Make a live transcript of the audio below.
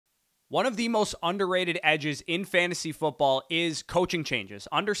One of the most underrated edges in fantasy football is coaching changes.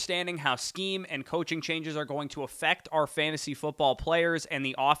 Understanding how scheme and coaching changes are going to affect our fantasy football players and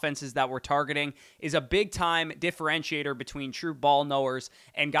the offenses that we're targeting is a big-time differentiator between true ball knowers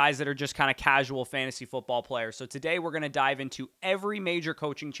and guys that are just kind of casual fantasy football players. So today we're going to dive into every major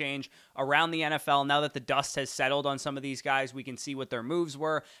coaching change around the NFL. Now that the dust has settled on some of these guys, we can see what their moves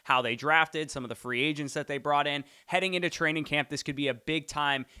were, how they drafted, some of the free agents that they brought in. Heading into training camp, this could be a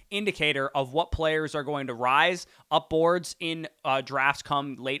big-time indicator of what players are going to rise up boards in drafts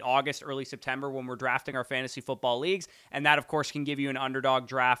come late August, early September when we're drafting our fantasy football leagues. And that, of course, can give you an underdog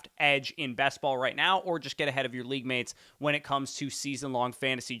draft edge in best ball right now, or just get ahead of your league mates when it comes to season-long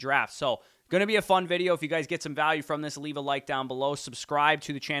fantasy drafts. So going to be a fun video. If you guys get some value from this, leave a like down below. Subscribe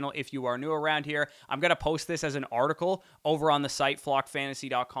to the channel if you are new around here. I'm going to post this as an article over on the site,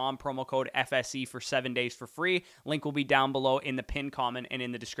 flockfantasy.com. Promo code FSE for 7 days for free. Link will be down below in the pinned comment and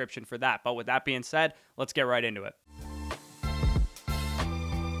in the description for that. But with that being said, let's get right into it.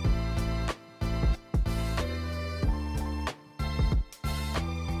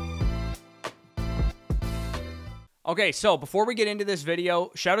 Okay, so before we get into this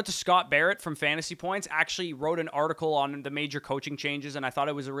video, shout out to Scott Barrett from Fantasy Points. Actually wrote an article on the major coaching changes, and I thought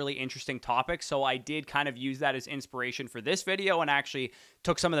it was a really interesting topic, so I did kind of use that as inspiration for this video and actually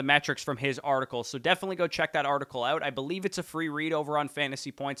took some of the metrics from his article. So definitely go check that article out. I believe it's a free read over on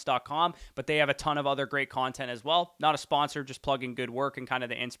fantasypoints.com, but they have a ton of other great content as well. Not a sponsor, just plugging good work and kind of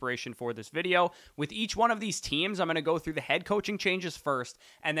the inspiration for this video. With each one of these teams, I'm going to go through the head coaching changes first,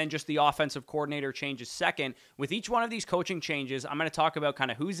 and then just the offensive coordinator changes second. With each one of these coaching changes, I'm going to talk about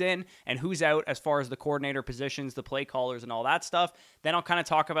kind of who's in and who's out as far as the coordinator positions, the play callers, and all that stuff. Then I'll kind of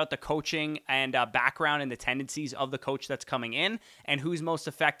talk about the coaching and background and the tendencies of the coach that's coming in and who's most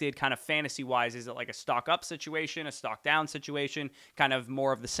affected kind of fantasy-wise. Is it like a stock up situation, a stock down situation, kind of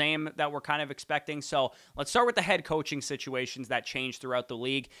more of the same that we're kind of expecting? So let's start with the head coaching situations that change throughout the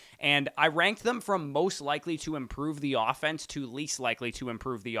league. And I ranked them from most likely to improve the offense to least likely to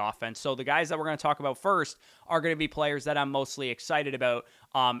improve the offense. So the guys that we're going to talk about first are going to be players that I'm mostly excited about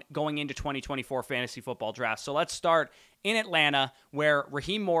going into 2024 fantasy football draft. So let's start in Atlanta, where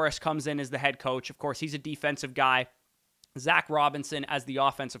Raheem Morris comes in as the head coach. Of course, he's a defensive guy. Zach Robinson as the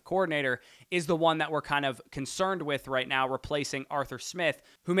offensive coordinator is the one that we're kind of concerned with right now, replacing Arthur Smith,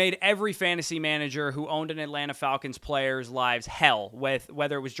 who made every fantasy manager who owned an Atlanta Falcons player's lives hell. With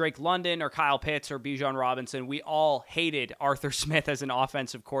whether it was Drake London or Kyle Pitts or Bijan Robinson, we all hated Arthur Smith as an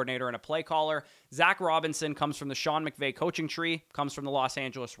offensive coordinator and a play caller. Zach Robinson comes from the Sean McVay coaching tree, comes from the Los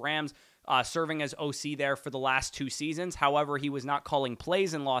Angeles Rams, serving as OC there for the last 2 seasons. However, he was not calling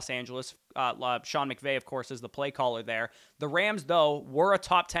plays in Los Angeles. Sean McVay, of course, is the play caller there. The Rams, though, were a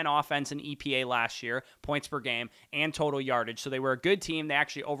top 10 offense in EPA last year, points per game, and total yardage. So they were a good team. They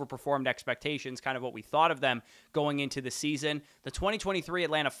actually overperformed expectations, kind of what we thought of them going into the season. The 2023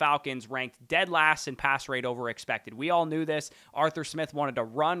 Atlanta Falcons ranked dead last in pass rate over expected. We all knew this. Arthur Smith wanted to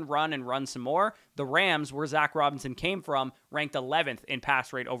run some more. The Rams, where Zach Robinson came from, ranked 11th in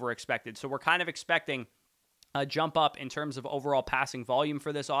pass rate over expected. So we're kind of expecting a jump up in terms of overall passing volume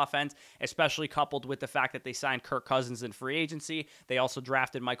for this offense, especially coupled with the fact that they signed Kirk Cousins in free agency. They also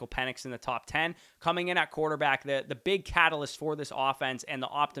drafted Michael Penix in the top 10. Coming in at quarterback, the big catalyst for this offense and the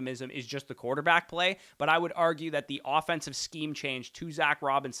optimism is just the quarterback play, but I would argue that the offensive scheme change to Zach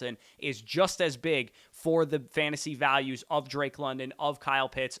Robinson is just as big for the fantasy values of Drake London, of Kyle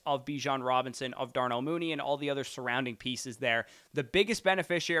Pitts, of Bijan Robinson, of Darnell Mooney, and all the other surrounding pieces there. The biggest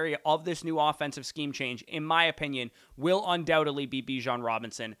beneficiary of this new offensive scheme change, in my opinion, will undoubtedly be Bijan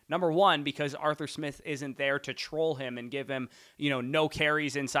Robinson. Number one, because Arthur Smith isn't there to troll him and give him, no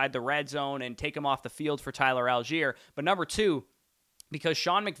carries inside the red zone and take him off the field for Tyler Algier. But number two, because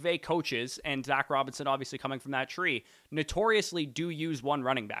Sean McVay coaches, and Zach Robinson obviously coming from that tree, notoriously do use one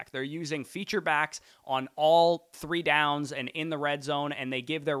running back. They're using feature backs on all 3 downs and in the red zone, and they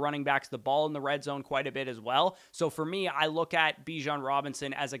give their running backs the ball in the red zone quite a bit as well. So for me, I look at Bijan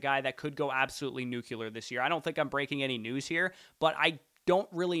Robinson as a guy that could go absolutely nuclear this year. I don't think I'm breaking any news here, but I don't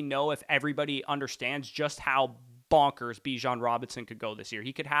really know if everybody understands just how bonkers Bijan Robinson could go this year.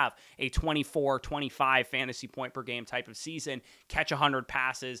 He could have a 24, 25 fantasy point per game type of season, catch 100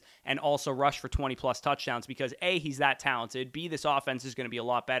 passes, and also rush for 20-plus touchdowns because A, he's that talented, B, this offense is going to be a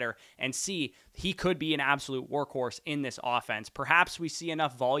lot better, and C, he could be an absolute workhorse in this offense. Perhaps we see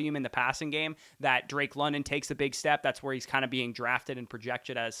enough volume in the passing game that Drake London takes a big step. That's where he's kind of being drafted and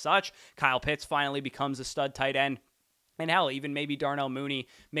projected as such. Kyle Pitts finally becomes a stud tight end. And hell, even maybe Darnell Mooney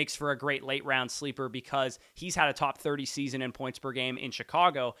makes for a great late round sleeper because he's had a top 30 season in points per game in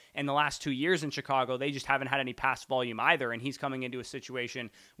Chicago. And the last 2 years in Chicago, they just haven't had any pass volume either. And he's coming into a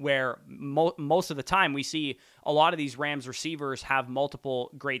situation where most of the time we see a lot of these Rams receivers have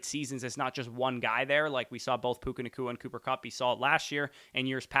multiple great seasons. It's not just one guy there. Like we saw both Puka Nacua and Cooper Kupp. We saw it last year. And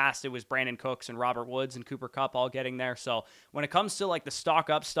years past, it was Brandon Cooks and Robert Woods and Cooper Kupp all getting there. So when it comes to like the stock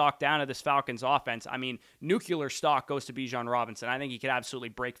up, stock down of this Falcons offense, I mean, nuclear stock goes to Bijan Robinson. I think he could absolutely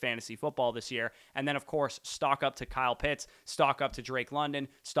break fantasy football this year. And then, of course, stock up to Kyle Pitts, stock up to Drake London,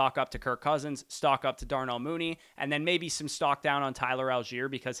 stock up to Kirk Cousins, stock up to Darnell Mooney, and then maybe some stock down on Tyler Algier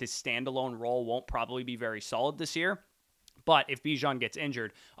because his standalone role won't probably be very solid this year. But if Bijan gets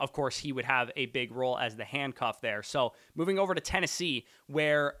injured, of course, he would have a big role as the handcuff there. So moving over to Tennessee,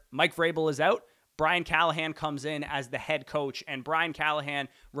 where Mike Vrabel is out, Brian Callahan comes in as the head coach, and Brian Callahan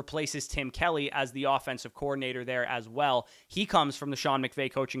replaces Tim Kelly as the offensive coordinator there as well. He comes from the Sean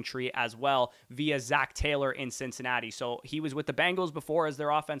McVay coaching tree as well via Zach Taylor in Cincinnati. So he was with the Bengals before as their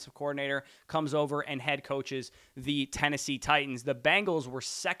offensive coordinator, comes over and head coaches the Tennessee Titans. The Bengals were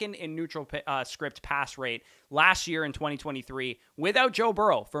second in neutral script pass rate last year in 2023 without Joe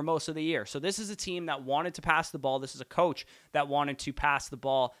Burrow for most of the year. So this is a team that wanted to pass the ball. This is a coach that wanted to pass the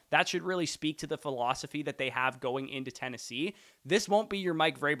ball. That should really speak to the philosophy that they have going into Tennessee. This won't be your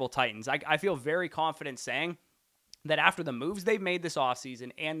Mike Vrabel Titans. I feel very confident saying that after the moves they've made this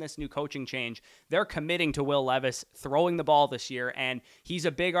offseason and this new coaching change, they're committing to Will Levis throwing the ball this year, and he's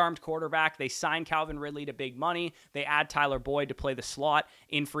a big-armed quarterback. They signed Calvin Ridley to big money. They add Tyler Boyd to play the slot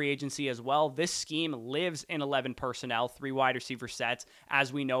in free agency as well. This scheme lives in 11 personnel, 3 wide receiver sets,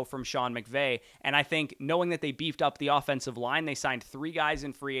 as we know from Sean McVay, and I think knowing that they beefed up the offensive line, they signed 3 guys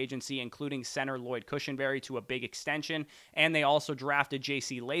in free agency, including center Lloyd Cushenberry to a big extension, and they also drafted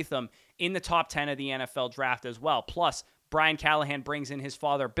J.C. Latham in the top 10 of the NFL draft as well. Plus, Brian Callahan brings in his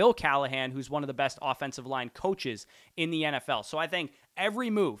father, Bill Callahan, who's one of the best offensive line coaches in the NFL. So I think every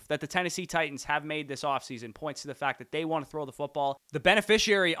move that the Tennessee Titans have made this offseason points to the fact that they want to throw the football. The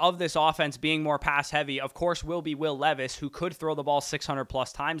beneficiary of this offense being more pass-heavy, of course, will be Will Levis, who could throw the ball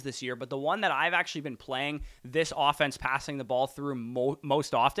 600-plus times this year. But the one that I've actually been playing this offense passing the ball through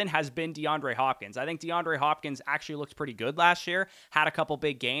most often has been DeAndre Hopkins. I think DeAndre Hopkins actually looked pretty good last year, had a couple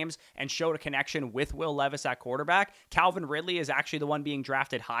big games, and showed a connection with Will Levis at quarterback. Calvin Ridley is actually the one being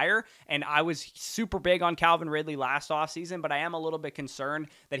drafted higher, and I was super big on Calvin Ridley last offseason, but I am a little bit concerned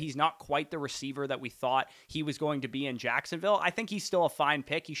that he's not quite the receiver that we thought he was going to be in Jacksonville. I think he's still a fine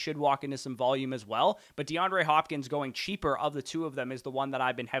pick. He should walk into some volume as well, but DeAndre Hopkins going cheaper of the two of them is the one that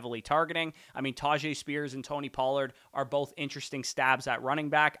I've been heavily targeting. I mean, Tajay Spears and Tony Pollard are both interesting stabs at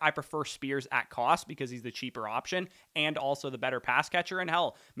running back. I prefer Spears at cost because he's the cheaper option and also the better pass catcher. And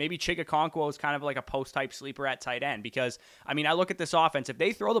hell, maybe Chigakonkwo is kind of like a post-type sleeper at tight end because, I mean, I look at this offense. If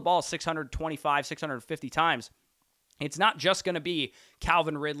they throw the ball 625, 650 times, it's not just going to be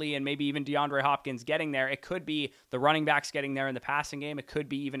Calvin Ridley and maybe even DeAndre Hopkins getting there. It could be the running backs getting there in the passing game. It could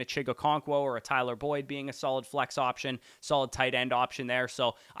be even a Chigakonkwo or a Tyler Boyd being a solid flex option, solid tight end option there.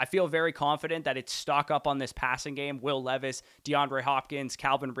 So I feel very confident that it's stock up on this passing game. Will Levis, DeAndre Hopkins,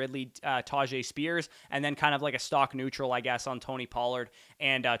 Calvin Ridley, Tajay Spears, and then kind of like a stock neutral, I guess, on Tony Pollard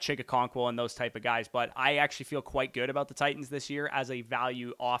and Chigakonkwo and those type of guys. But I actually feel quite good about the Titans this year as a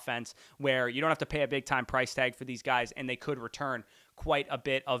value offense where you don't have to pay a big-time price tag for these guys, and they could return quite a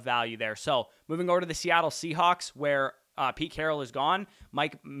bit of value there. So moving over to the Seattle Seahawks, where Pete Carroll is gone.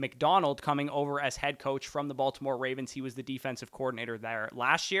 Mike McDonald coming over as head coach from the Baltimore Ravens. He was the defensive coordinator there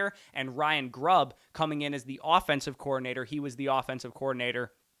last year. And Ryan Grubb coming in as the offensive coordinator. He was the offensive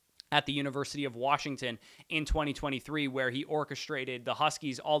coordinator at the University of Washington in 2023, where he orchestrated the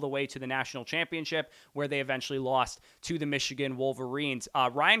Huskies all the way to the national championship, where they eventually lost to the Michigan Wolverines.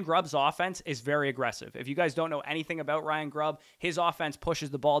 Ryan Grubb's offense is very aggressive. If you guys don't know anything about Ryan Grubb, his offense pushes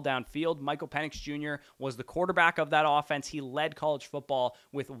the ball downfield. Michael Penix Jr. was the quarterback of that offense. He led college football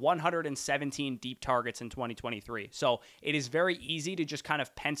with 117 deep targets in 2023. So it is very easy to just kind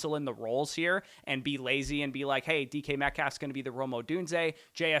of pencil in the roles here and be lazy and be like, hey, DK Metcalf's going to be the Rome Odunze,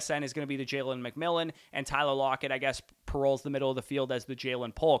 JSN is going to be the Jalen McMillan, and Tyler Lockett, I guess, paroles the middle of the field as the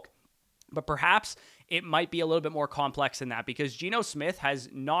Jalen Polk. But perhaps it might be a little bit more complex than that because Geno Smith has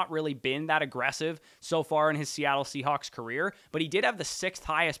not really been that aggressive so far in his Seattle Seahawks career, but he did have the 6th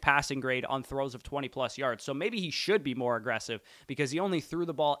highest passing grade on throws of 20-plus yards. So maybe he should be more aggressive because he only threw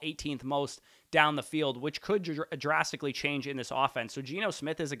the ball 18th most down the field, which could drastically change in this offense. So Geno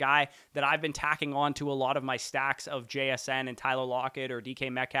Smith is a guy that I've been tacking on to a lot of my stacks of JSN and Tyler Lockett or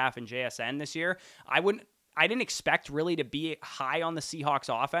DK Metcalf and JSN this year. I wouldn't I didn't expect really to be high on the Seahawks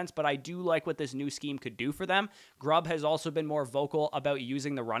offense, but I do like what this new scheme could do for them. Grubb has also been more vocal about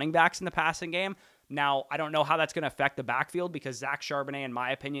using the running backs in the passing game. Now, I don't know how that's going to affect the backfield because Zach Charbonnet, in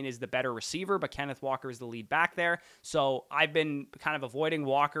my opinion, is the better receiver, but Kenneth Walker is the lead back there. So I've been kind of avoiding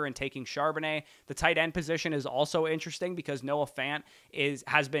Walker and taking Charbonnet. The tight end position is also interesting because Noah Fant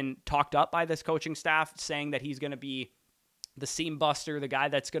has been talked up by this coaching staff, saying that he's going to be the seam buster, the guy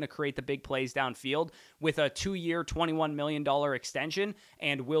that's going to create the big plays downfield, with a 2-year, $21 million extension,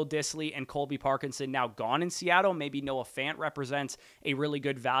 and Will Dissly and Colby Parkinson now gone in Seattle. Maybe Noah Fant represents a really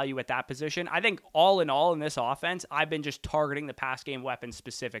good value at that position. I think all in all in this offense, I've been just targeting the pass game weapons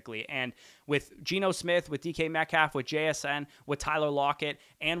specifically. And with Geno Smith, with DK Metcalf, with JSN, with Tyler Lockett,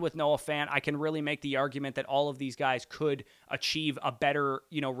 and with Noah Fant, I can really make the argument that all of these guys could achieve a better,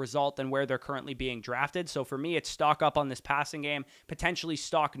 result than where they're currently being drafted. So for me, it's stock up on this passing game, potentially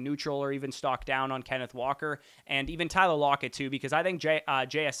stock neutral or even stock down on Kenneth Walker and even Tyler Lockett too, because I think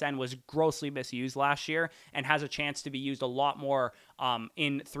JSN was grossly misused last year and has a chance to be used a lot more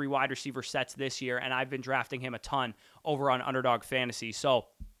in 3 wide receiver sets this year. And I've been drafting him a ton over on Underdog Fantasy. So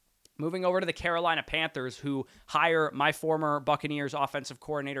moving over to the Carolina Panthers, who hire my former Buccaneers offensive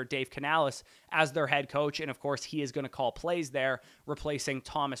coordinator, Dave Canales, as their head coach. And of course, he is going to call plays there, replacing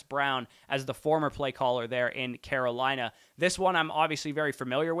Thomas Brown as the former play caller there in Carolina. This one I'm obviously very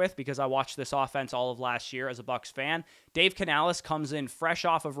familiar with because I watched this offense all of last year as a Bucs fan. Dave Canales comes in fresh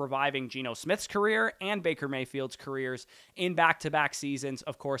off of reviving Geno Smith's career and Baker Mayfield's careers in back-to-back seasons.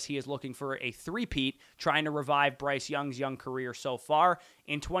 Of course, he is looking for a three-peat, trying to revive Bryce Young's young career so far.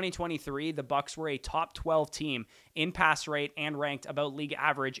 In 2023, the Bucs were a top 12 team in pass rate and ranked about league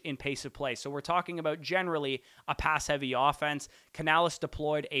average in pace of play. So we're talking about generally a pass-heavy offense. Canales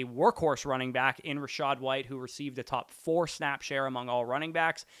deployed a workhorse running back in Rachaad White, who received a top 4 snap share among all running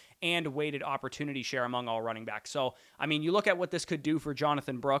backs and weighted opportunity share among all running backs. So, I mean, you look at what this could do for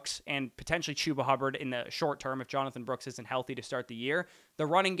Jonathan Brooks and potentially Chuba Hubbard in the short term if Jonathan Brooks isn't healthy to start the year. The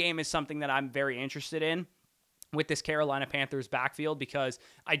running game is something that I'm very interested in with this Carolina Panthers backfield, because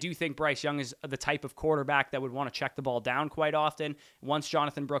I do think Bryce Young is the type of quarterback that would want to check the ball down quite often. Once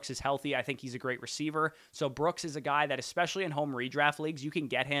Jonathan Brooks is healthy, I think he's a great receiver. So Brooks is a guy that, especially in home redraft leagues, you can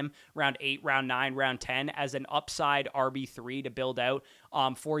get him round 8, round 9, round 10 as an upside RB3 to build out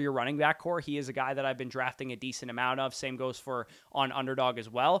for your running back core. He is a guy that I've been drafting a decent amount of. Same goes for on Underdog as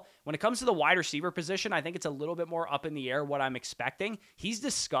well. When it comes to the wide receiver position, I think it's a little bit more up in the air what I'm expecting. He's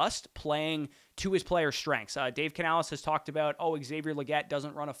discussed playing to his player strengths. Dave Canales has talked about, Xavier Legette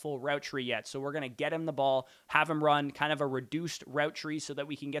doesn't run a full route tree yet, so we're going to get him the ball, have him run kind of a reduced route tree so that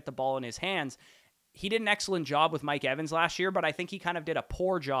we can get the ball in his hands. He did an excellent job with Mike Evans last year, but I think he kind of did a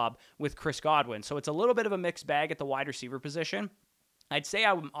poor job with Chris Godwin. So it's a little bit of a mixed bag at the wide receiver position. I'd say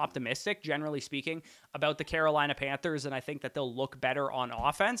I'm optimistic, generally speaking, about the Carolina Panthers, and I think that they'll look better on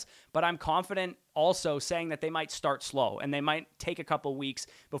offense, but I'm confident also saying that they might start slow and they might take a couple weeks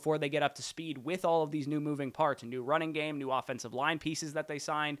before they get up to speed with all of these new moving parts, a new running game, new offensive line pieces that they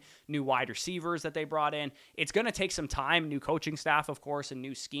signed, new wide receivers that they brought in. It's going to take some time, new coaching staff, of course, and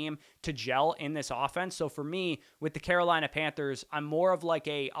new scheme to gel in this offense. So for me, with the Carolina Panthers, I'm more of like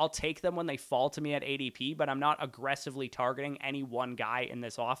I'll take them when they fall to me at ADP, but I'm not aggressively targeting any one guy in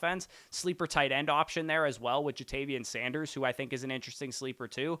this offense. Sleeper tight end option there as well with Jatavian Sanders, who I think is an interesting sleeper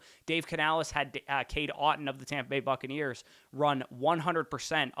too. Dave Canales had Cade Otton of the Tampa Bay Buccaneers run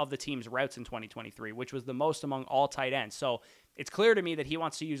 100% of the team's routes in 2023, which was the most among all tight ends. So it's clear to me that he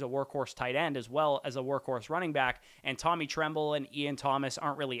wants to use a workhorse tight end as well as a workhorse running back, and Tommy Tremble and Ian Thomas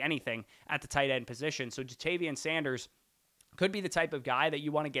aren't really anything at the tight end position. So Jatavian Sanders could be the type of guy that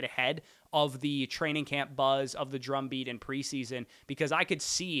you want to get ahead of the training camp buzz, of the drumbeat in preseason, because I could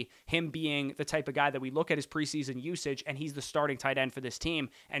see him being the type of guy that we look at his preseason usage and he's the starting tight end for this team,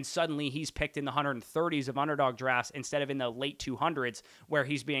 and suddenly he's picked in the 130s of Underdog drafts instead of in the late 200s where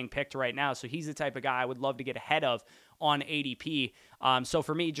he's being picked right now. So he's the type of guy I would love to get ahead of on ADP. So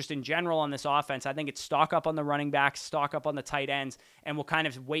for me, just in general on this offense, I think it's stock up on the running backs, stock up on the tight ends, and we'll kind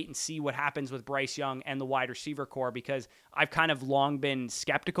of wait and see what happens with Bryce Young and the wide receiver core, because I've kind of long been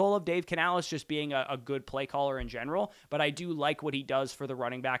skeptical of Dave Canales just being a good play caller in general, but I do like what he does for the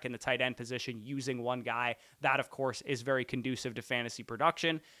running back and the tight end position using one guy. That, of course, is very conducive to fantasy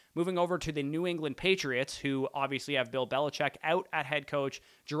production. Moving over to the New England Patriots, who obviously have Bill Belichick out at head coach.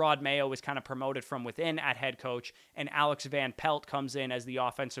 Gerard Mayo was kind of promoted from within at head coach, and Alex Van Pelt comes in as the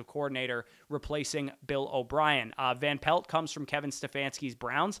offensive coordinator, replacing Bill O'Brien. Van Pelt comes from Kevin Stefanski's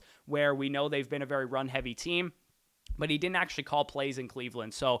Browns, where we know they've been a very run-heavy team, but he didn't actually call plays in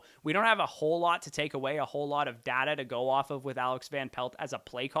Cleveland. So we don't have a whole lot to take away, a whole lot of data to go off of with Alex Van Pelt as a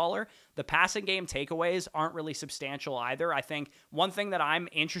play caller. The passing game takeaways aren't really substantial either. I think one thing that I'm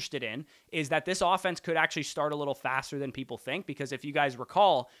interested in is that this offense could actually start a little faster than people think, because if you guys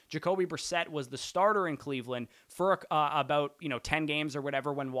recall, Jacoby Brissett was the starter in Cleveland for about 10 games or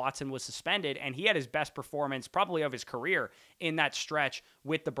whatever when Watson was suspended, and he had his best performance probably of his career in that stretch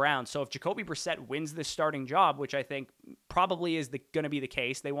with the Browns. So if Jacoby Brissett wins this starting job, which I think probably is going to be the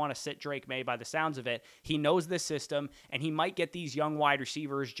case, they want to sit Drake May by the sounds of it. He knows this system, and he might get these young wide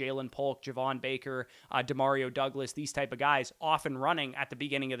receivers, Jalen Polk, Javon Baker, Demario Douglas, these type of guys off and running at the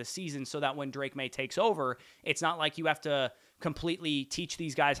beginning of the season, so that when Drake May takes over, it's not like you have to completely teach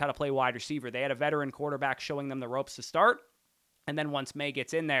these guys how to play wide receiver. They had a veteran quarterback showing them the ropes to start. And then once May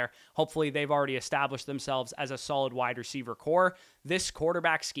gets in there, hopefully they've already established themselves as a solid wide receiver core. This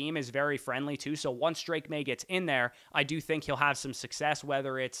quarterback scheme is very friendly too. So once Drake May gets in there, I do think he'll have some success,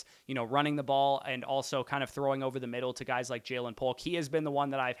 whether it's, running the ball and also kind of throwing over the middle to guys like Jalen Polk. He has been the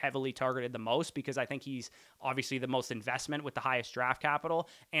one that I've heavily targeted the most because I think he's obviously the most investment with the highest draft capital.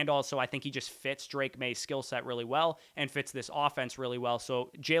 And also I think he just fits Drake May's skill set really well and fits this offense really well.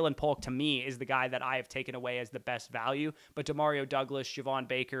 So Jalen Polk to me is the guy that I have taken away as the best value. But Demario Douglas, Javon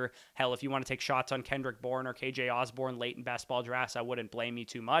Baker, hell, if you want to take shots on Kendrick Bourne or KJ Osborne late in best ball drafts, I wouldn't blame you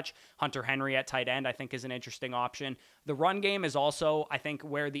too much. Hunter Henry at tight end, I think, is an interesting option. The run game is also, I think,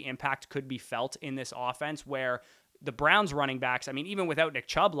 where the impact could be felt in this offense, where the Browns running backs, I mean, even without Nick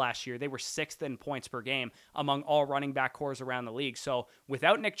Chubb last year, they were 6th in points per game among all running back cores around the league. So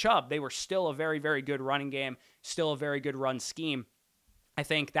without Nick Chubb, they were still a very, very good running game, still a very good run scheme. I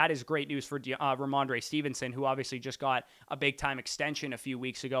think that is great news for Ramondre Stevenson, who obviously just got a big-time extension a few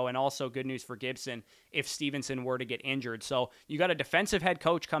weeks ago, and also good news for Gibson if Stevenson were to get injured. So you got a defensive head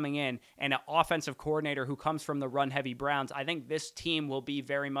coach coming in and an offensive coordinator who comes from the run-heavy Browns. I think this team will be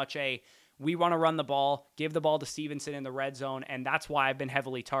very much we want to run the ball, give the ball to Stevenson in the red zone, and that's why I've been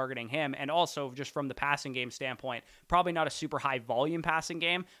heavily targeting him. And also, just from the passing game standpoint, probably not a super high volume passing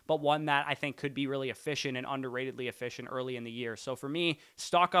game, but one that I think could be really efficient and underratedly efficient early in the year. So for me,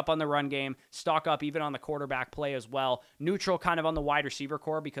 stock up on the run game, stock up even on the quarterback play as well. Neutral kind of on the wide receiver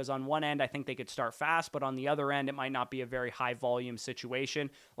core, because on one end, I think they could start fast, but on the other end, it might not be a very high volume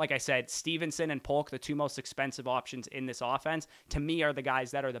situation. Like I said, Stevenson and Polk, the two most expensive options in this offense, to me are the guys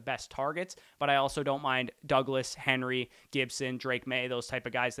that are the best targets. But I also don't mind Douglas, Henry, Gibson, Drake May, those type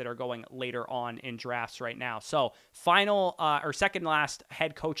of guys that are going later on in drafts right now. So final or second last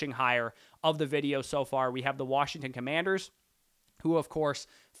head coaching hire of the video so far, we have the Washington Commanders, who of course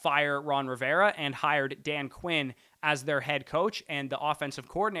fire Ron Rivera and hired Dan Quinn as their head coach, and the offensive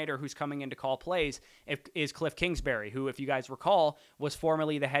coordinator who's coming in to call plays is Cliff Kingsbury, who, if you guys recall, was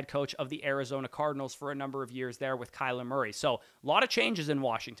formerly the head coach of the Arizona Cardinals for a number of years there with Kyler Murray. So a lot of changes in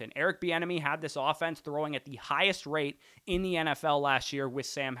Washington. Eric Bieniemy had this offense throwing at the highest rate in the NFL last year with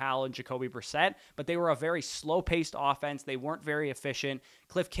Sam Howell and Jacoby Brissett, but they were a very slow-paced offense. They weren't very efficient.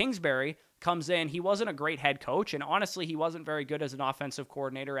 Cliff Kingsbury comes in. He wasn't a great head coach, and honestly, he wasn't very good as an offensive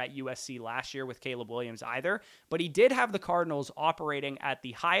coordinator at USC last year with Caleb Williams either, but he did have the Cardinals operating at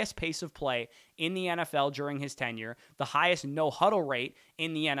the highest pace of play in the NFL during his tenure, the highest no-huddle rate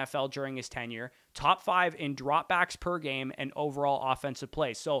in the NFL during his tenure, top 5 in dropbacks per game, and overall offensive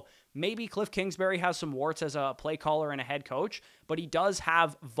play. So maybe Cliff Kingsbury has some warts as a play caller and a head coach, but he does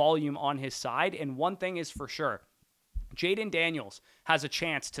have volume on his side, and one thing is for sure, Jaden Daniels has a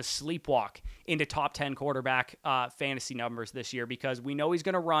chance to sleepwalk into top 10 quarterback fantasy numbers this year, because we know he's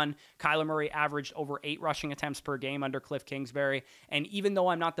going to run. Kyler Murray averaged over 8 rushing attempts per game under Cliff Kingsbury. And even though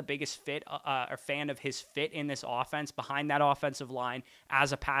I'm not the biggest fan of his fit in this offense behind that offensive line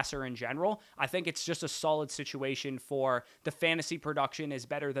as a passer in general, I think it's just a solid situation for the fantasy production is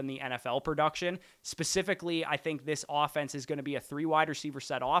better than the NFL production. Specifically, I think this offense is going to be a 3 wide receiver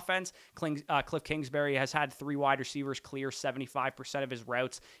set offense. Cliff Kingsbury has had 3 wide receivers clear 75% of his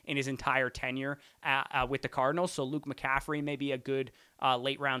routes in his entire tenure with the Cardinals. So Luke McCaffrey may be a good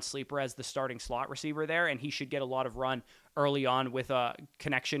late round sleeper as the starting slot receiver there, and he should get a lot of run early on with a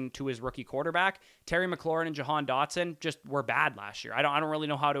connection to his rookie quarterback. Terry McLaurin and Jahan Dotson just were bad last year. I don't really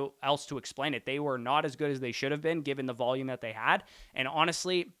know how else to explain it. They were not as good as they should have been given the volume that they had. And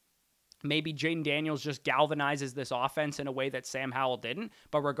honestly, maybe Jaden Daniels just galvanizes this offense in a way that Sam Howell didn't.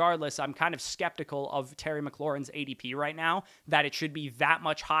 But regardless, I'm kind of skeptical of Terry McLaurin's ADP right now, that it should be that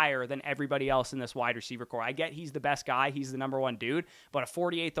much higher than everybody else in this wide receiver core. I get he's the best guy. He's the number 1 dude. But a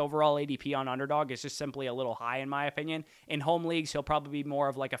 48th overall ADP on Underdog is just simply a little high in my opinion. In home leagues, he'll probably be more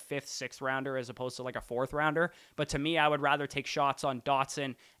of like a 5th, 6th rounder as opposed to like a 4th rounder. But to me, I would rather take shots on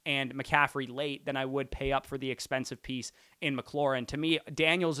Dotson and McCaffrey late than I would pay up for the expensive piece in McLaurin. To me,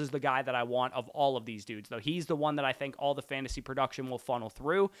 Daniels is the guy that that I want of all of these dudes, though. He's the one that I think all the fantasy production will funnel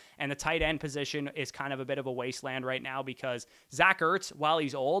through, and the tight end position is kind of a bit of a wasteland right now because Zach Ertz, while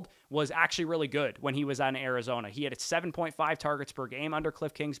he's old, was actually really good when he was on Arizona. He had 7.5 targets per game under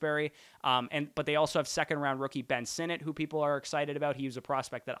Cliff Kingsbury, but they also have second-round rookie Ben Sinnott, who people are excited about. He was a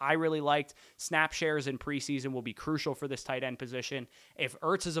prospect that I really liked. Snap shares in preseason will be crucial for this tight end position. If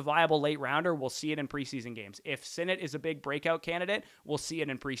Ertz is a viable late rounder, we'll see it in preseason games. If Sinnott is a big breakout candidate, we'll see it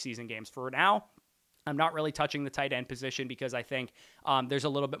in preseason games. For now, I'm not really touching the tight end position because I think there's a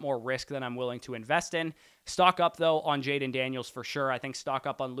little bit more risk than I'm willing to invest in. Stock up, though, on Jaden Daniels for sure. I think stock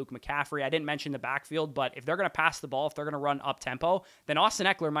up on Luke McCaffrey. I didn't mention the backfield, but if they're going to pass the ball, if they're going to run up-tempo, then Austin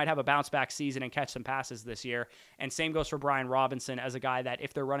Eckler might have a bounce-back season and catch some passes this year. And same goes for Brian Robinson as a guy that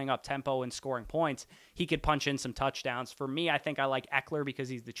if they're running up-tempo and scoring points, he could punch in some touchdowns. For me, I think I like Eckler because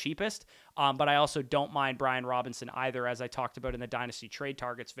he's the cheapest, but I also don't mind Brian Robinson either, as I talked about in the Dynasty Trade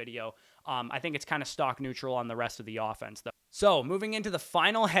Targets video. I think it's kind of stock neutral on the rest of the offense, though. So moving into the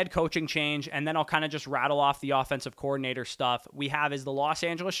final head coaching change, and then I'll kind of just rattle off the offensive coordinator stuff we have is the Los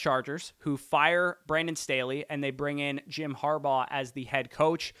Angeles Chargers, who fire Brandon Staley, and they bring in Jim Harbaugh as the head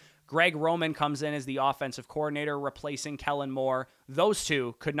coach. Greg Roman comes in as the offensive coordinator, replacing Kellen Moore. Those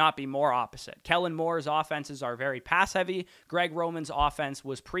two could not be more opposite. Kellen Moore's offenses are very pass-heavy. Greg Roman's offense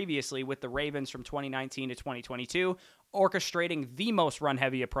was previously with the Ravens from 2019 to 2022, orchestrating the most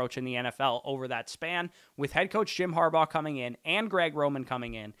run-heavy approach in the NFL over that span. With head coach Jim Harbaugh coming in and Greg Roman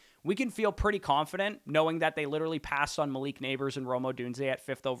coming in, we can feel pretty confident knowing that they literally passed on Malik Neighbors and Rome Odunze at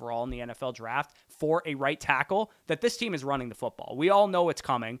 5th overall in the NFL draft for a right tackle, that this team is running the football. We all know it's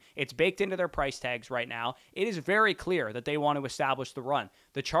coming. It's baked into their price tags right now. It is very clear that they want to establish the run.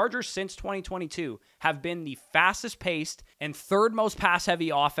 The Chargers since 2022 have been the fastest paced and third most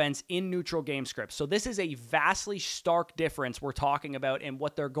pass-heavy offense in neutral game scripts. So this is a vastly stark difference we're talking about in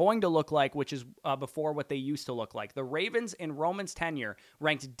what they're going to look like, which is before what they used to look like. The Ravens in Roman's tenure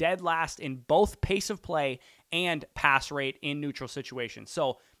ranked dead last in both pace of play and pass rate in neutral situations.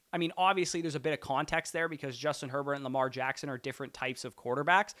 So, I mean, obviously there's a bit of context there because Justin Herbert and Lamar Jackson are different types of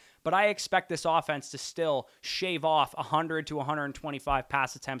quarterbacks, but I expect this offense to still shave off 100 to 125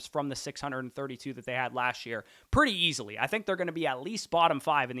 pass attempts from the 632 that they had last year pretty easily. I think they're going to be at least bottom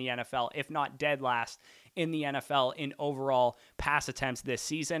 5 in the NFL, if not dead last in the NFL in overall pass attempts this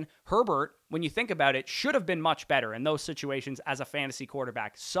season. Herbert, when you think about it, should have been much better in those situations as a fantasy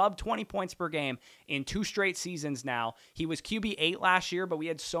quarterback. Sub 20 points per game in 2 straight seasons now. He was QB8 last year, but we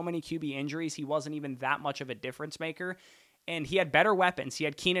had so many QB injuries, he wasn't even that much of a difference maker. And he had better weapons. He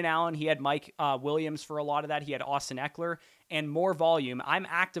had Keenan Allen. He had Mike Williams for a lot of that. He had Austin Eckler and more volume. I'm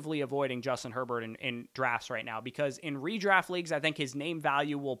actively avoiding Justin Herbert in drafts right now because in redraft leagues, I think his name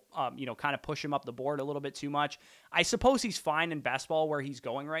value will, kind of push him up the board a little bit too much. I suppose he's fine in best ball where he's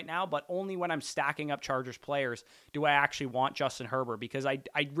going right now, but only when I'm stacking up Chargers players do I actually want Justin Herbert because I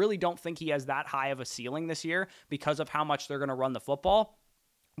really don't think he has that high of a ceiling this year because of how much they're going to run the football.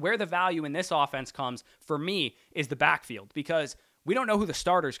 Where the value in this offense comes, for me, is the backfield because we don't know who the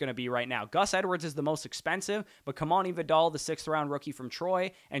starter is going to be right now. Gus Edwards is the most expensive, but Kamani Vidal, the 6th-round rookie from Troy,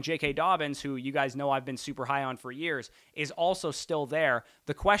 and J.K. Dobbins, who you guys know I've been super high on for years, is also still there.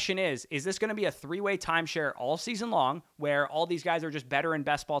 The question is this going to be a 3-way timeshare all season long where all these guys are just better in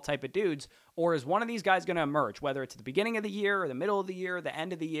best ball type of dudes, or is one of these guys going to emerge, whether it's at the beginning of the year or the middle of the year or the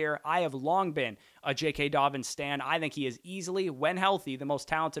end of the year? I have long been a J.K. Dobbins stan. I think he is easily, when healthy, the most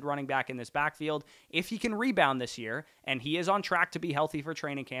talented running back in this backfield. If he can rebound this year, and he is on track to be healthy for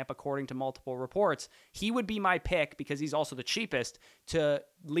training camp, according to multiple reports, he would be my pick because he's also the cheapest to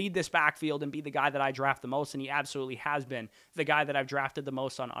lead this backfield and be the guy that I draft the most, and he absolutely has been the guy that I've drafted the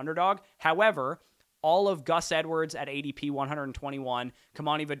most on Underdog. However, all of Gus Edwards at ADP 121,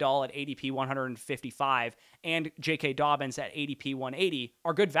 Kamani Vidal at ADP 155, and J.K. Dobbins at ADP 180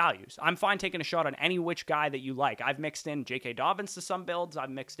 are good values. I'm fine taking a shot on any which guy that you like. I've mixed in J.K. Dobbins to some builds,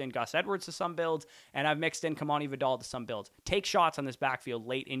 I've mixed in Gus Edwards to some builds, and I've mixed in Kamani Vidal to some builds. Take shots on this backfield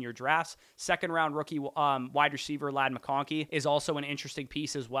late in your drafts. Second-round rookie wide receiver Ladd McConkey is also an interesting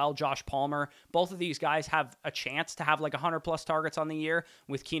piece as well. Josh Palmer. Both of these guys have a chance to have like 100-plus targets on the year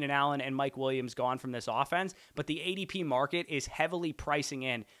with Keenan Allen and Mike Williams gone from this offense, but the ADP market is heavily pricing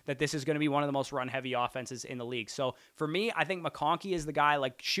in that this is going to be one of the most run-heavy offenses in the league. So for me, I think McConkey is the guy,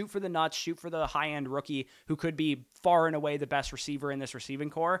 like shoot for the nuts, shoot for the high-end rookie who could be far and away the best receiver in this receiving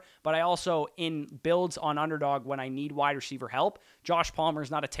core. But I also, in builds on Underdog, when I need wide receiver help, Josh Palmer is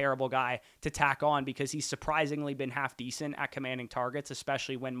not a terrible guy to tack on because he's surprisingly been half decent at commanding targets,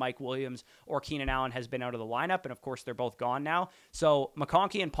 especially when Mike Williams or Keenan Allen has been out of the lineup. And of course, they're both gone now. So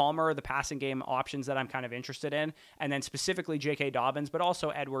McConkey and Palmer are the passing game options options that I'm kind of interested in, and then specifically J.K. Dobbins, but also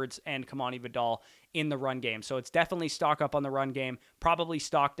Edwards and Kamani Vidal in the run game. So it's definitely stock up on the run game, probably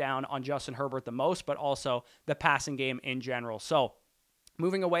stock down on Justin Herbert the most, but also the passing game in general. So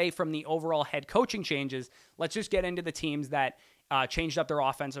moving away from the overall head coaching changes, let's just get into the teams that changed up their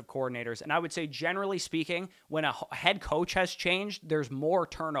offensive coordinators. And I would say, generally speaking, when a head coach has changed, there's more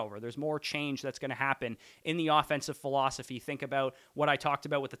turnover. There's more change that's going to happen in the offensive philosophy. Think about what I talked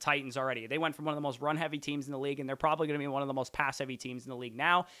about with the Titans already. They went from one of the most run-heavy teams in the league, and they're probably going to be one of the most pass-heavy teams in the league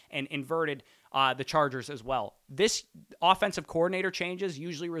now, and inverted the Chargers as well. This offensive coordinator changes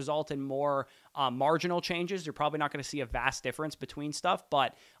usually result in more marginal changes. You're probably not going to see a vast difference between stuff,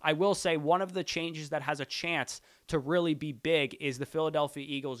 but I will say one of the changes that has a chance to really be big is the Philadelphia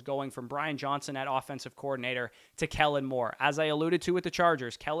Eagles going from Brian Johnson at offensive coordinator to Kellen Moore. As I alluded to with the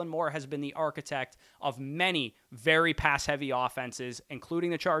Chargers, Kellen Moore has been the architect of many very pass-heavy offenses, including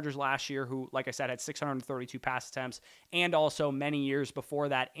the Chargers last year, who, like I said, had 632 pass attempts, and also many years before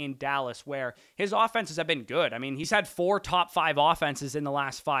that in Dallas, where his offenses have been good. I mean, he's had 4 top 5 offenses in the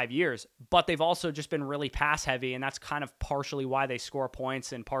last 5 years, but they've also just been really pass-heavy, and that's kind of partially why they score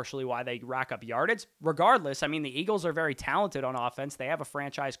points and partially why they rack up yardage. Regardless, I mean, the Eagles are very talented on offense. They have a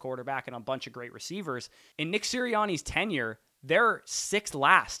franchise quarterback and a bunch of great receivers. In Nick Sirianni's tenure, they're 6th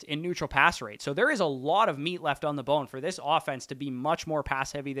last in neutral pass rate. So there is a lot of meat left on the bone for this offense to be much more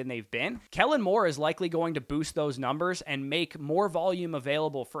pass heavy than they've been. Kellen Moore is likely going to boost those numbers and make more volume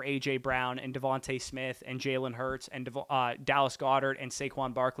available for A.J. Brown and Devontae Smith and Jalen Hurts and Dallas Goedert and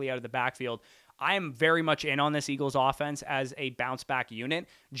Saquon Barkley out of the backfield. I am very much in on this Eagles offense as a bounce-back unit.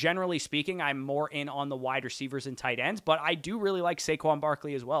 Generally speaking, I'm more in on the wide receivers and tight ends, but I do really like Saquon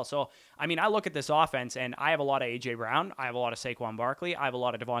Barkley as well. So, I mean, I look at this offense, and I have a lot of A.J. Brown, I have a lot of Saquon Barkley, I have a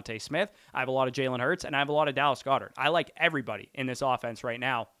lot of Devontae Smith, I have a lot of Jalen Hurts, and I have a lot of Dallas Goedert. I like everybody in this offense right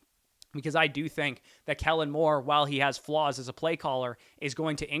now, because I do think that Kellen Moore, while he has flaws as a play caller, is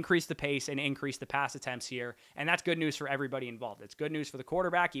going to increase the pace and increase the pass attempts here. And that's good news for everybody involved. It's good news for the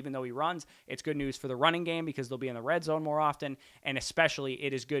quarterback, even though he runs. It's good news for the running game because they'll be in the red zone more often. And especially,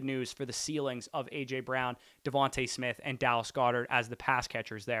 it is good news for the ceilings of A.J. Brown, Devontae Smith, and Dallas Goedert as the pass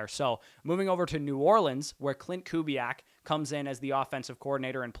catchers there. So moving over to New Orleans, where Clint Kubiak comes in as the offensive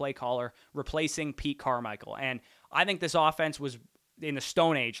coordinator and play caller, replacing Pete Carmichael. And I think this offense was in the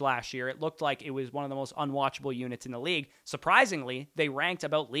Stone Age last year. It looked like it was one of the most unwatchable units in the league. Surprisingly, they ranked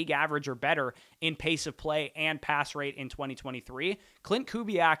about league average or better in pace of play and pass rate in 2023. Clint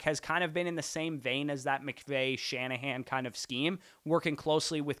Kubiak has kind of been in the same vein as that McVay-Shanahan kind of scheme, working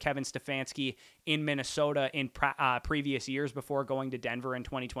closely with Kevin Stefanski in Minnesota in previous years before going to Denver in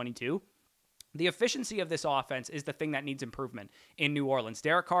 2022. The efficiency of this offense is the thing that needs improvement in New Orleans.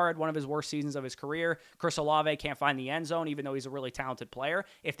 Derek Carr had one of his worst seasons of his career. Chris Olave can't find the end zone, even though he's a really talented player.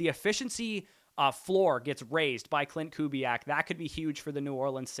 If the efficiency floor gets raised by Clint Kubiak, that could be huge for the New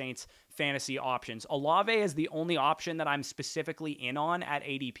Orleans Saints fantasy options. Olave is the only option that I'm specifically in on at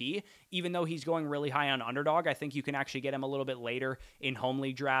ADP, even though he's going really high on underdog. I think you can actually get him a little bit later in home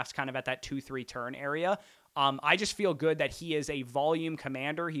league drafts, kind of at that 2-3 turn area. I just feel good that he is a volume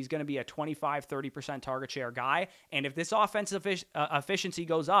commander. He's going to be a 25-30% target share guy. And if this offensive efficiency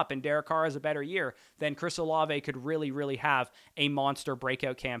goes up and Derek Carr has a better year, then Chris Olave could really, really have a monster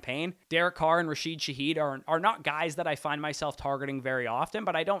breakout campaign. Derek Carr and Rashid Shaheed are not guys that I find myself targeting very often,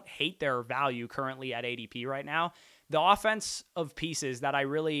 but I don't hate their value currently at ADP right now. The offense of pieces that I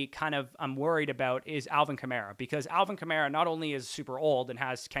really I'm worried about is Alvin Kamara, because Alvin Kamara not only is super old and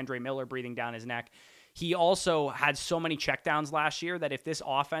has Kendre Miller breathing down his neck, he also had so many checkdowns last year that if this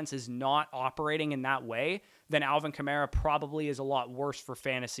offense is not operating in that way, then Alvin Kamara probably is a lot worse for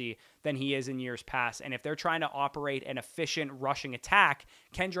fantasy than he is in years past. And if they're trying to operate an efficient rushing attack,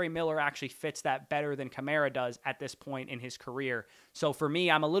 Kendre Miller actually fits that better than Kamara does at this point in his career. So for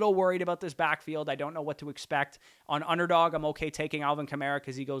me, I'm a little worried about this backfield. I don't know what to expect. On underdog, I'm okay taking Alvin Kamara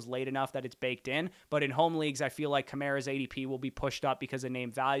because he goes late enough that it's baked in. But in home leagues, I feel like Kamara's ADP will be pushed up because of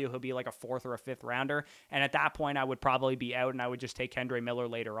name value. He'll be like a 4th or a 5th rounder. And at that point, I would probably be out and I would just take Kendre Miller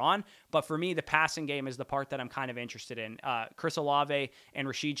later on. But for me, the passing game is the part that I'm kind of interested in. Chris Olave and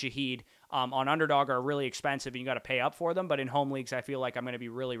Rashid Shaheed on underdog are really expensive and you got to pay up for them. But in home leagues, I feel like I'm going to be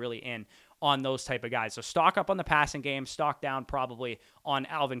really, really in on those type of guys. So stock up on the passing game, stock down probably on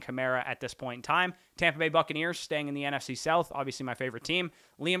Alvin Kamara at this point in time. Tampa Bay Buccaneers staying in the NFC South, obviously my favorite team.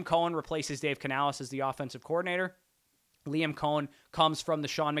 Liam Cohen replaces Dave Canales as the offensive coordinator. Liam Cohen comes from the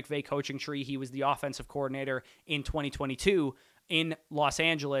Sean McVay coaching tree. He was the offensive coordinator in 2022 in Los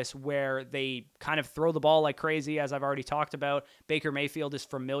Angeles, where they kind of throw the ball like crazy, as I've already talked about. Baker Mayfield is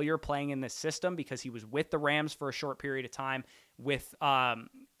familiar playing in this system because he was with the Rams for a short period of time with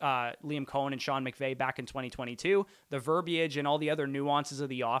Liam Cohen and Sean McVay back in 2022. The verbiage and all the other nuances of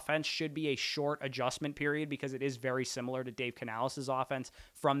the offense should be a short adjustment period because it is very similar to Dave Canales' offense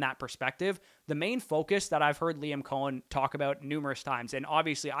from that perspective. The main focus that I've heard Liam Cohen talk about numerous times, and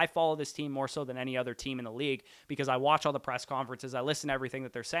obviously I follow this team more so than any other team in the league because I watch all the press conferences, I listen to everything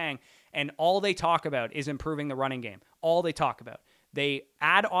that they're saying, and all they talk about is improving the running game. All they talk about. They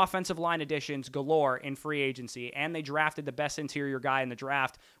add offensive line additions galore in free agency, and they drafted the best interior guy in the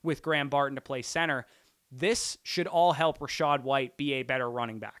draft with Graham Barton to play center. This should all help Rachaad White be a better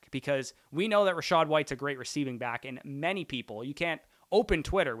running back because we know that Rachaad White's a great receiving back, and many people, you can't open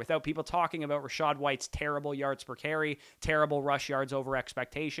Twitter without people talking about Rachaad White's terrible yards per carry, terrible rush yards over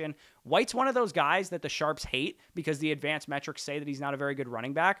expectation. White's one of those guys that the Sharps hate because the advanced metrics say that he's not a very good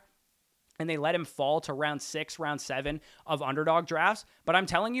running back, and they let him fall to round 6, round 7 of underdog drafts. But I'm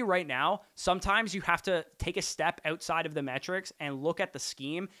telling you right now, sometimes you have to take a step outside of the metrics and look at the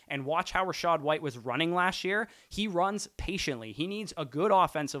scheme and watch how Rachaad White was running last year. He runs patiently. He needs a good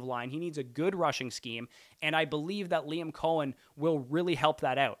offensive line. He needs a good rushing scheme. And I believe that Liam Cohen will really help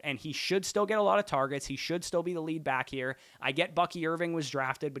that out. And he should still get a lot of targets. He should still be the lead back here. I get Bucky Irving was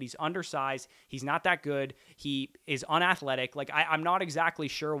drafted, but he's undersized. He's not that good. He is unathletic. Like, I'm not exactly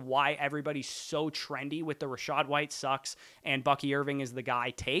sure why everybody's so trendy with the Rachaad White sucks and Bucky Irving is the guy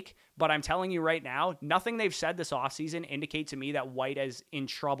take. But I'm telling you right now, nothing they've said this offseason indicate to me that White is in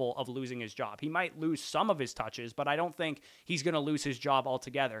trouble of losing his job. He might lose some of his touches, but I don't think he's going to lose his job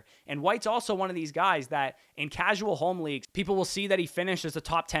altogether. And White's also one of these guys that in casual home leagues, people will see that he finished as a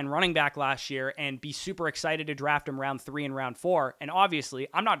top 10 running back last year and be super excited to draft him round 3 and round 4. And obviously,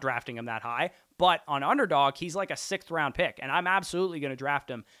 I'm not drafting him that high. But on underdog, he's like a 6th round pick, and I'm absolutely going to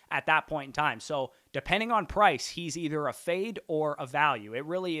draft him at that point in time. So depending on price, he's either a fade or a value. It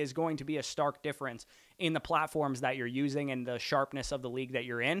really is going to be a stark difference in the platforms that you're using and the sharpness of the league that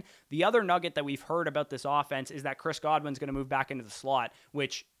you're in. The other nugget that we've heard about this offense is that Chris Godwin's going to move back into the slot,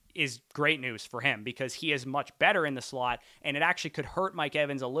 which is great news for him because he is much better in the slot, and it actually could hurt Mike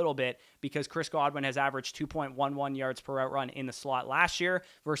Evans a little bit because Chris Godwin has averaged 2.11 yards per out run in the slot last year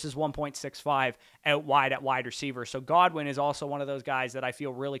versus 1.65 out wide at wide receiver. So Godwin is also one of those guys that I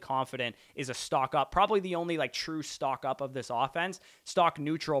feel really confident is a stock up, probably the only like true stock up of this offense. Stock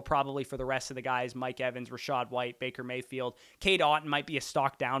neutral probably for the rest of the guys, Mike Evans, Rachaad White, Baker Mayfield. Cade Otton might be a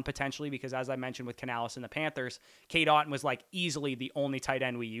stock down potentially because as I mentioned with Canales and the Panthers, Cade Otton was like easily the only tight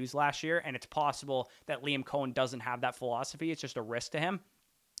end we used last year, and it's possible that Liam Cohen doesn't have that philosophy. It's just a risk to him.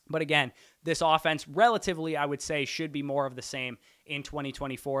 But again, this offense relatively, I would say, should be more of the same in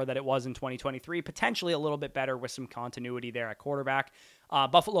 2024 that it was in 2023, potentially a little bit better with some continuity there at quarterback.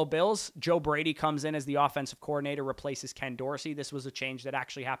 Buffalo Bills, Joe Brady comes in as the offensive coordinator, replaces Ken Dorsey. This was a change that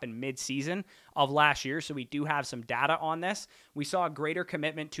actually happened mid-season of last year, so we do have some data on this. We saw a greater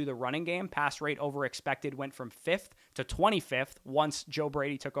commitment to the running game. Pass rate over expected went from 5th to 25th once Joe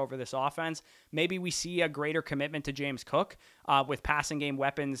Brady took over this offense. Maybe we see a greater commitment to James Cook with passing game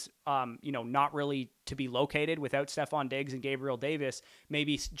weapons, not really to be located without Stephon Diggs and Gabriel Davis.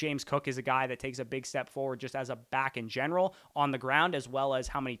 Maybe James Cook is a guy that takes a big step forward just as a back in general on the ground, as well as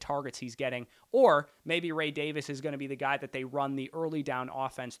how many targets he's getting. Or maybe Ray Davis is going to be the guy that they run the early down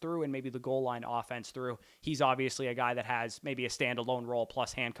offense through and maybe the goal line offense through. He's obviously a guy that has maybe a standalone role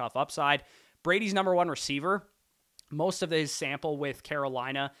plus handcuff upside. Brady's number 1 receiver. Most of his sample with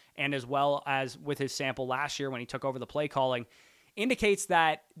Carolina and as well as with his sample last year when he took over the play calling indicates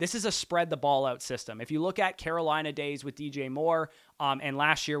that this is a spread the ball out system. If you look at Carolina days with DJ Moore and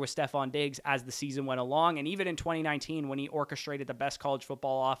last year with Stephon Diggs as the season went along, and even in 2019 when he orchestrated the best college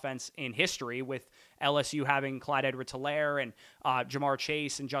football offense in history with LSU having Clyde Edwards-Helaire and Jamar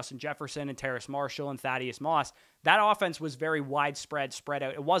Chase and Justin Jefferson and Terrace Marshall and Thaddeus Moss, that offense was very widespread, spread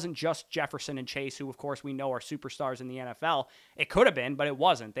out. It wasn't just Jefferson and Chase, who of course we know are superstars in the NFL. It could have been, but it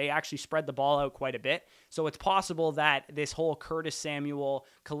wasn't. They actually spread the ball out quite a bit. So it's possible that this whole Curtis Samuel,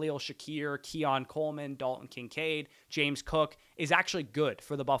 Khalil Shakir, Keon Coleman, Dalton Kincaid, James Cook is actually good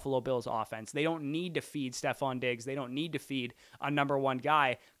for the Buffalo Bills offense. They don't need to feed Stephon Diggs. They don't need to feed a number 1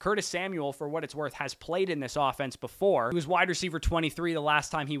 guy. Curtis Samuel, for what it's worth, has played in this offense before. He was wide receiver 23 the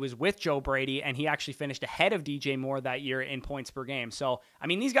last time he was with Joe Brady, and he actually finished ahead of DJ Moore that year in points per game. So, I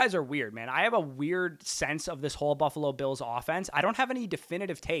mean, these guys are weird, man. I have a weird sense of this whole Buffalo Bills offense. I don't have any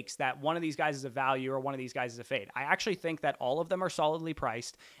definitive takes that one of these guys is a value or one of these guys is a fade. I actually think that all of them are solidly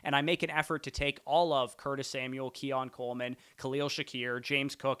priced, and I make an effort to take all of Curtis Samuel, Keon Coleman, Khalil Shakir,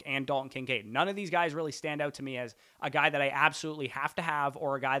 James Cook, and Dalton Kincaid. None of these guys really stand out to me as a guy that I absolutely have to have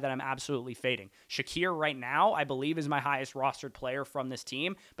or a guy that I'm absolutely fading. Shakir right now, I believe, is my highest rostered player from this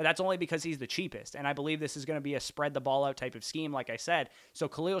team, but that's only because he's the cheapest. And I believe this is going to be a spread the ball out type of scheme, like I said. So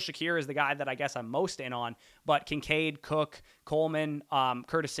Khalil Shakir is the guy that I guess I'm most in on, but Kincaid, Cook, Coleman,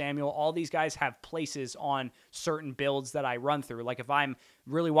 Curtis Samuel, all these guys have places on certain builds that I run through. Like if I'm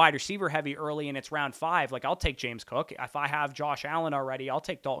really wide receiver heavy early and it's round 5, like I'll take James Cook. If I have Josh Allen already, I'll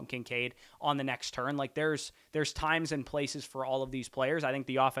take Dalton Kincaid on the next turn. Like there's times and places for all of these players. I think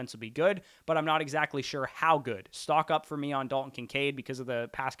the offense will be good, but I'm not exactly sure how good. Stock up for me on Dalton Kincaid because of the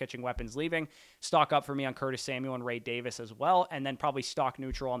pass catching weapons leaving. Stock up for me on Curtis Samuel and Ray Davis as well. And then probably stock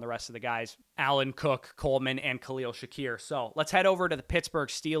neutral on the rest of the guys, Allen, Cook, Coleman, and Khalil Shakir. So let's head over to the Pittsburgh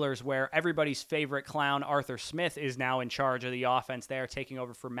Steelers, where everybody's favorite clown, Arthur Smith, is now in charge of the offense there, taking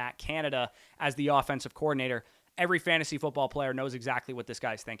over for Matt Canada as the offensive coordinator. Every fantasy football player knows exactly what this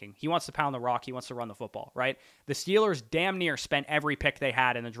guy's thinking. He wants to pound the rock. He wants to run the football, right? The Steelers damn near spent every pick they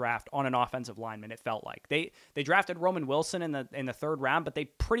had in the draft on an offensive lineman, it felt like. They drafted Roman Wilson in the third round, but they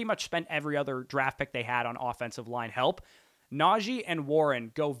pretty much spent every other draft pick they had on offensive line help. Najee and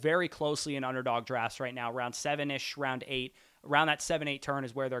Warren go very closely in underdog drafts right now, round 7-ish, round 8. Around that 7-8 turn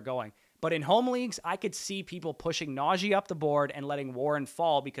is where they're going. But in home leagues, I could see people pushing Najee up the board and letting Warren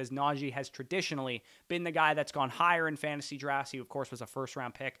fall because Najee has traditionally been the guy that's gone higher in fantasy drafts. He, of course, was a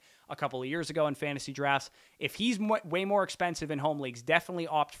first-round pick a couple of years ago in fantasy drafts. If he's way more expensive in home leagues, definitely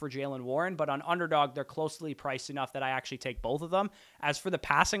opt for Jalen Warren. But on underdog, they're closely priced enough that I actually take both of them. As for the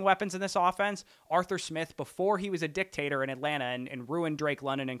passing weapons in this offense, Arthur Smith, before he was a dictator in Atlanta and ruined Drake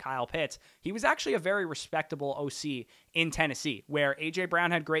London and Kyle Pitts, he was actually a very respectable OC in Tennessee, where A.J.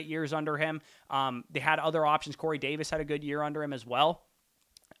 Brown had great years under him. They had other options. Corey Davis had a good year under him as well.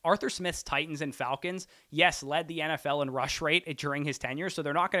 Arthur Smith's Titans and Falcons, yes, led the NFL in rush rate during his tenure, so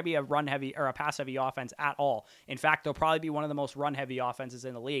they're not going to be a run-heavy or a pass-heavy offense at all. In fact, they'll probably be one of the most run-heavy offenses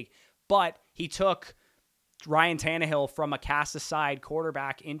in the league. But he took Ryan Tannehill from a cast-aside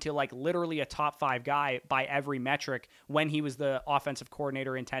quarterback into like literally a top 5 guy by every metric when he was the offensive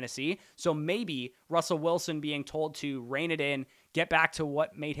coordinator in Tennessee. So maybe Russell Wilson being told to rein it in, get back to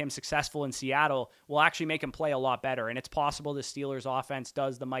what made him successful in Seattle will actually make him play a lot better. And it's possible the Steelers offense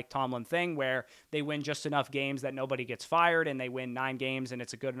does the Mike Tomlin thing where they win just enough games that nobody gets fired and they win 9 games and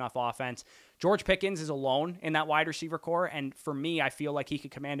it's a good enough offense. George Pickens is alone in that wide receiver core. And for me, I feel like he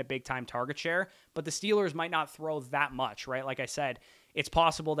could command a big time target share, but the Steelers might not throw that much, right? Like I said, it's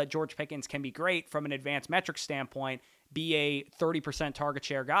possible that George Pickens can be great from an advanced metrics standpoint, be a 30% target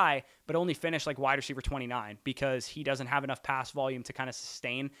share guy, but only finish like wide receiver 29 because he doesn't have enough pass volume to kind of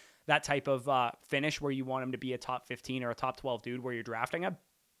sustain that type of finish where you want him to be a top 15 or a top 12 dude where you're drafting him.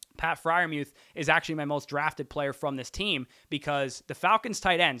 Pat Freiermuth is actually my most drafted player from this team because the Falcons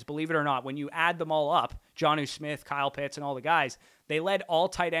tight ends, believe it or not, when you add them all up, Jonnu Smith, Kyle Pitts, and all the guys, they led all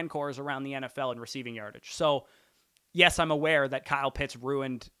tight end cores around the NFL in receiving yardage. So yes, I'm aware that Kyle Pitts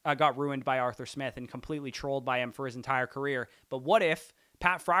got ruined by Arthur Smith and completely trolled by him for his entire career. But what if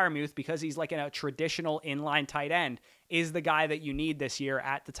Pat Freiermuth, because he's like in a traditional inline tight end, is the guy that you need this year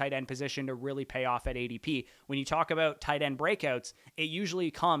at the tight end position to really pay off at ADP? When you talk about tight end breakouts, it usually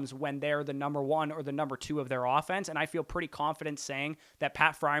comes when they're the number 1 or the number 2 of their offense. And I feel pretty confident saying that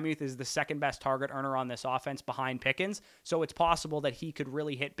Pat Freiermuth is the second best target earner on this offense behind Pickens. So it's possible that he could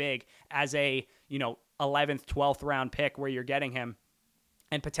really hit big as a, 11th, 12th round pick where you're getting him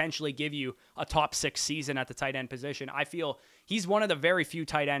and potentially give you a top 6 season at the tight end position. I feel he's one of the very few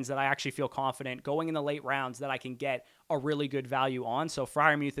tight ends that I actually feel confident going in the late rounds that I can get a really good value on. So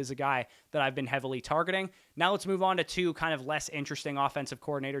Freiermuth is a guy that I've been heavily targeting. Now let's move on to 2 kind of less interesting offensive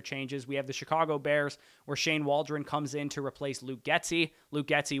coordinator changes. We have the Chicago Bears, where Shane Waldron comes in to replace Luke Getsy. Luke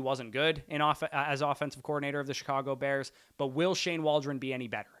Getsy wasn't good as offensive coordinator of the Chicago Bears, but will Shane Waldron be any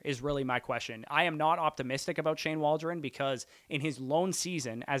better is really my question. I am not optimistic about Shane Waldron because in his lone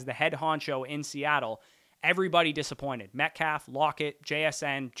season as the head honcho in Seattle, everybody disappointed. Metcalf, Lockett,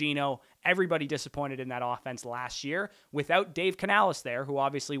 JSN, Geno, everybody disappointed in that offense last year. Without Dave Canales there, who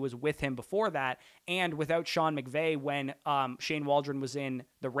obviously was with him before that, and without Sean McVay when Shane Waldron was in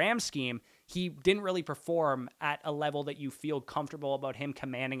the Rams scheme, he didn't really perform at a level that you feel comfortable about him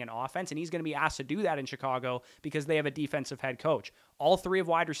commanding an offense, and he's going to be asked to do that in Chicago because they have a defensive head coach. All 3 of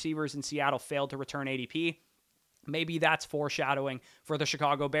wide receivers in Seattle failed to return ADP. Maybe that's foreshadowing for the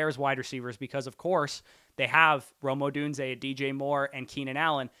Chicago Bears wide receivers because, of course, they have Rome Odunze, DJ Moore, and Keenan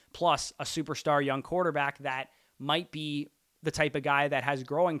Allen, plus a superstar young quarterback that might be the type of guy that has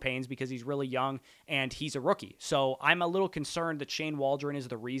growing pains because he's really young and he's a rookie. So I'm a little concerned that Shane Waldron is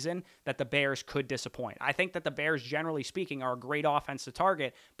the reason that the Bears could disappoint. I think that the Bears, generally speaking, are a great offense to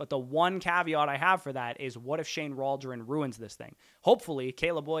target, but the one caveat I have for that is, what if Shane Waldron ruins this thing? Hopefully,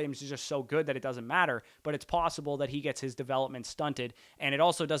 Caleb Williams is just so good that it doesn't matter, but it's possible that he gets his development stunted, and it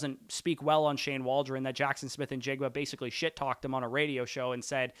also doesn't speak well on Shane Waldron that Jackson Smith-Njigba basically shit-talked him on a radio show and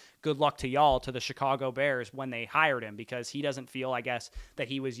said, good luck to y'all, to the Chicago Bears when they hired him, because he doesn't feel, I guess, that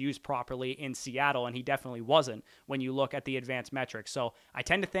he was used properly in Seattle, and he definitely wasn't when you look at the advanced metrics. So I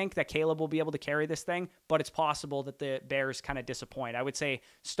tend to think that Caleb will be able to carry this thing, but it's possible that the Bears kind of disappoint. I would say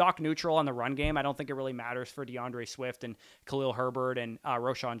stock neutral on the run game. I don't think it really matters for DeAndre Swift and Khalil Herbert and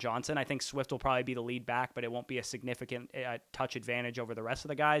Roschon Johnson. I think Swift will probably be the lead back, but it won't be a significant touch advantage over the rest of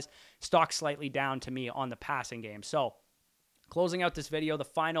the guys. Stock slightly down to me on the passing game. So closing out this video, the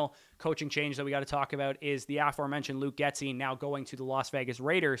final coaching change that we got to talk about is the aforementioned Luke Getsy now going to the Las Vegas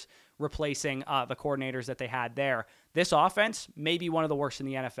Raiders, replacing the coordinators that they had there. This offense may be one of the worst in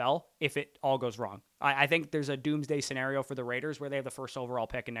the NFL if it all goes wrong. I think there's a doomsday scenario for the Raiders where they have the first overall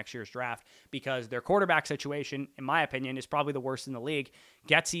pick in next year's draft because their quarterback situation, in my opinion, is probably the worst in the league.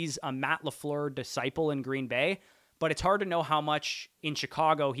 Getsy's a Matt LaFleur disciple in Green Bay, but it's hard to know how much in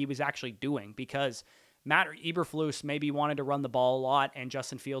Chicago he was actually doing because Matt Eberflus maybe wanted to run the ball a lot, and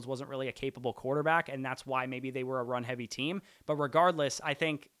Justin Fields wasn't really a capable quarterback, and that's why maybe they were a run-heavy team. But regardless, I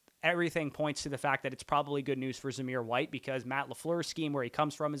think everything points to the fact that it's probably good news for Zamir White because Matt LaFleur's scheme, where he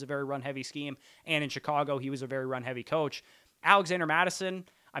comes from, is a very run-heavy scheme, and in Chicago, he was a very run-heavy coach. Alexander Mattison,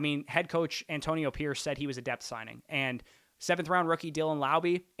 head coach Antonio Pierce said he was a depth signing, and 7th-round rookie Dylan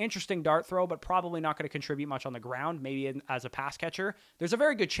Laube, interesting dart throw, but probably not going to contribute much on the ground, maybe as a pass catcher. There's a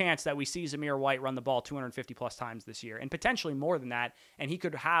very good chance that we see Zamir White run the ball 250-plus times this year, and potentially more than that, and he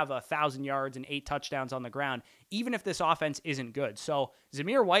could have 1,000 yards and 8 touchdowns on the ground, even if this offense isn't good. So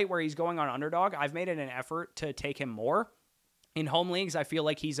Zamir White, where he's going on underdog, I've made it an effort to take him more. In home leagues, I feel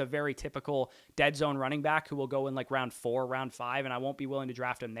like he's a very typical dead zone running back who will go in like round 4, round 5, and I won't be willing to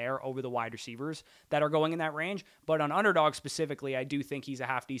draft him there over the wide receivers that are going in that range. But on underdog specifically, I do think he's a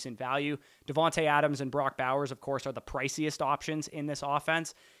half decent value. Devontae Adams and Brock Bowers, of course, are the priciest options in this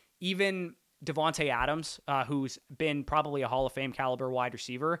offense. Even Devontae Adams, who's been probably a Hall of Fame caliber wide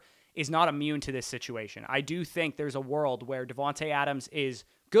receiver, is not immune to this situation. I do think there's a world where Devontae Adams is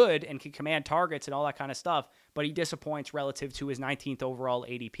good and can command targets and all that kind of stuff, but he disappoints relative to his 19th overall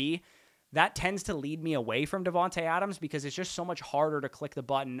ADP. That tends to lead me away from Devontae Adams because it's just so much harder to click the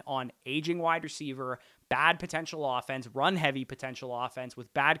button on aging wide receiver, bad potential offense, run-heavy potential offense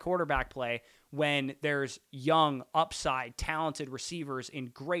with bad quarterback play when there's young, upside, talented receivers in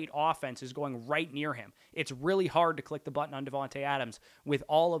great offenses going right near him. It's really hard to click the button on Devontae Adams with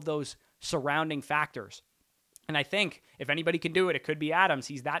all of those surrounding factors. And I think if anybody can do it, it could be Adams.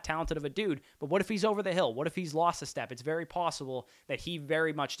 He's that talented of a dude. But what if he's over the hill? What if he's lost a step? It's very possible that he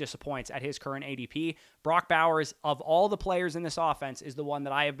very much disappoints at his current ADP. Brock Bowers, of all the players in this offense, is the one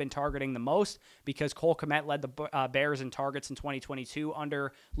that I have been targeting the most because Cole Kmet led the Bears in targets in 2022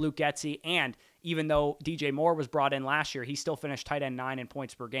 under Luke Getsy. And even though DJ Moore was brought in last year, he still finished tight end 9 in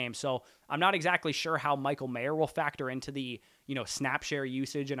points per game. So I'm not exactly sure how Michael Mayer will factor into the snap share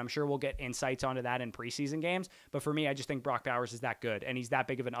usage, and I'm sure we'll get insights onto that in preseason games. But for me, I just think Brock Bowers is that good, and he's that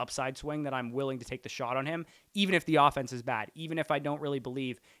big of an upside swing that I'm willing to take the shot on him, even if the offense is bad, even if I don't really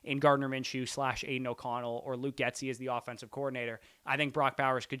believe in Gardner Minshew / Aiden O'Connell or Luke Getsy as the offensive coordinator. I think Brock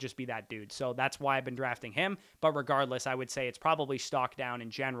Bowers could just be that dude. So that's why I've been drafting him. But regardless, I would say it's probably stock down in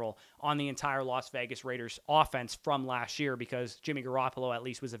general on the entire Las Vegas Raiders offense from last year because Jimmy Garoppolo at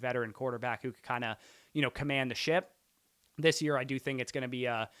least was a veteran quarterback who could kind of, command the ship. This year, I do think it's going to be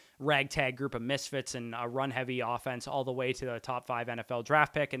a ragtag group of misfits and a run-heavy offense all the way to the top 5 NFL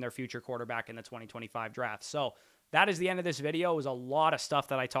draft pick and their future quarterback in the 2025 draft. So that is the end of this video. It was a lot of stuff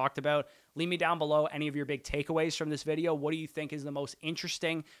that I talked about. Leave me down below any of your big takeaways from this video. What do you think is the most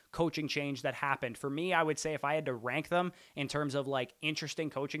interesting coaching change that happened? For me, I would say if I had to rank them in terms of interesting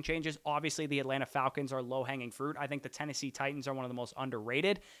coaching changes, obviously the Atlanta Falcons are low-hanging fruit. I think the Tennessee Titans are one of the most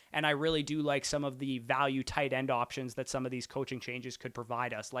underrated, and I really do like some of the value tight end options that some of these coaching changes could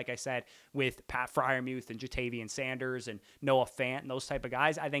provide us. Like I said, with Pat Freiermuth and Jatavian Sanders and Noah Fant and those type of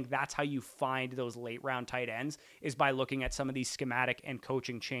guys, I think that's how you find those late-round tight ends is by looking at some of these schematic and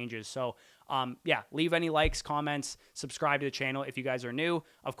coaching changes. So leave any likes, comments, subscribe to the channel if you guys are new.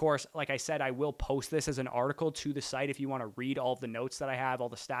 Of course, like I said, I will post this as an article to the site if you want to read all of the notes that I have, all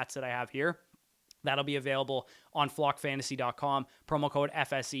the stats that I have here. That'll be available on flockfantasy.com. Promo code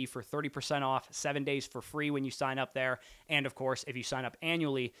FSE for 30% off, 7 days for free when you sign up there. And of course, if you sign up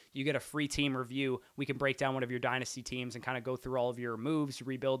annually, you get a free team review. We can break down one of your Dynasty teams and kind of go through all of your moves,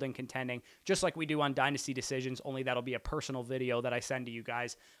 rebuilding, contending, just like we do on Dynasty Decisions, only that'll be a personal video that I send to you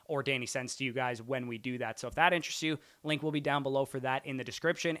guys, or Danny sends to you guys when we do that. So if that interests you, link will be down below for that in the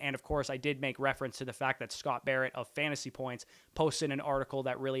description. And of course, I did make reference to the fact that Scott Barrett of Fantasy Points posted an article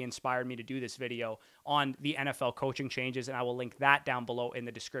that really inspired me to do this video on the NFL coaching changes, and I will link that down below in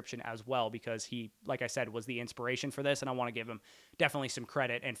the description as well, because he, like I said, was the inspiration for this, and I want to give him definitely some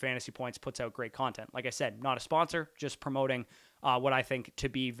credit, and Fantasy Points puts out great content. Like I said, not a sponsor, just promoting what I think to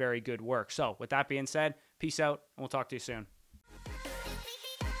be very good work. So with that being said, peace out, and we'll talk to you soon.